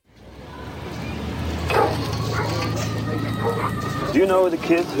Do you know the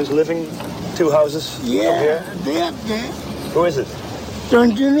kid who's living 2 houses from here? They up there. Who is it?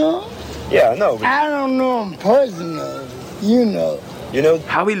 Don't you know? Yeah, I know. I don't know him personally. You know. You know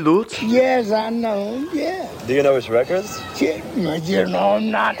Howie Lutz? Yes, I know him, yeah. Do you know his records? You know,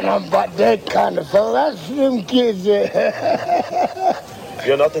 I'm not about that kind of fella. That's them kids. You're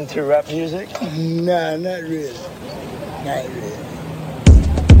not into rap music? No, not really. Not really.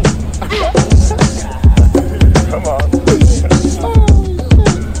 Come on.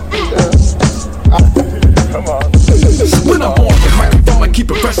 Come on. When I'm on the microphone, I keep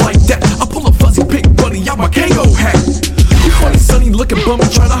it fresh like that. I pull a fuzzy pink bunny out my KO hat. You funny, sunny looking bummy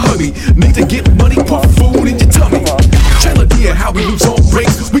trying to hug me. Need to get money, put food in your tummy. Chandler D and Howie lose on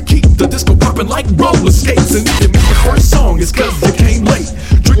breaks. We keep the disco popping like roller skates. And if you miss the first song, it's cause you came late.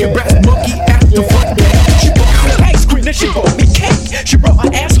 Drinking brass monkey at the front gate. She bought me ice cream, then she bought me cake. She brought my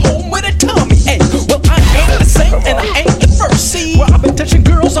ass home with a tummy ache. Well, I ain't the same, and I ain't the first. See, well, I've been touching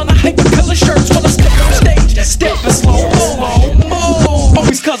girls on the hyper color shirts when I step on stage. Stepping slow,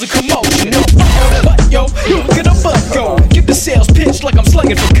 always cause of commotion. But yo, you look at a butt go. Give the sales pitch like I'm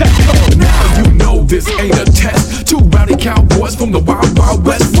slugging for Cutco. Now you know this ain't a test. 2 rowdy cowboys from the wild, wild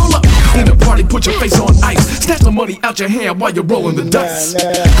west. Roll up in a party, put your face on ice. Snatch the money out your hand while you're rolling the dice.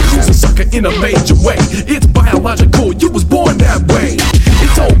 Cause you's a sucker in a major way. It's biological, you was born that way.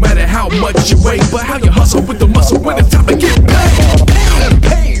 It don't matter how much you weigh, but how you hustle with the muscle when it's time to get paid.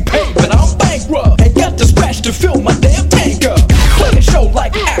 Paid, but I'm bankrupt. Ain't got the scratch to fill my damn tank up. Play a show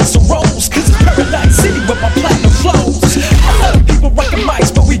like Axl Rose, cause it's Paradise City with my platinum flows. A lot of people rockin'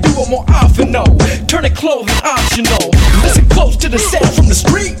 mics, but we do it more often, no. Turn it clothing optional. Listen close to the sound from the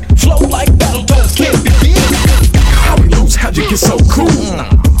street. Flow like Battletoads can't begin. Howie Lutz, how'd you get so cool? Nah,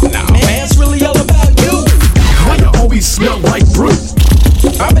 man, it's really all about you. Why you always smell like brew?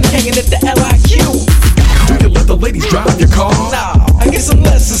 I've been hanging at the LIQ. Do you let the ladies drive your car? Nah, I get some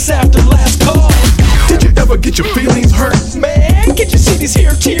lessons after last call. Did you ever get your feelings hurt? Man, can't you see these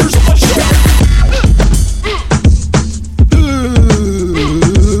here tears on my shirt?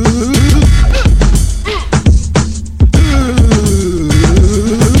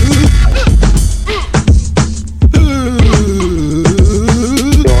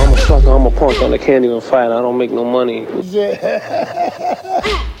 I'm a punk on the Candy on Fire. I don't make no money. Yeah.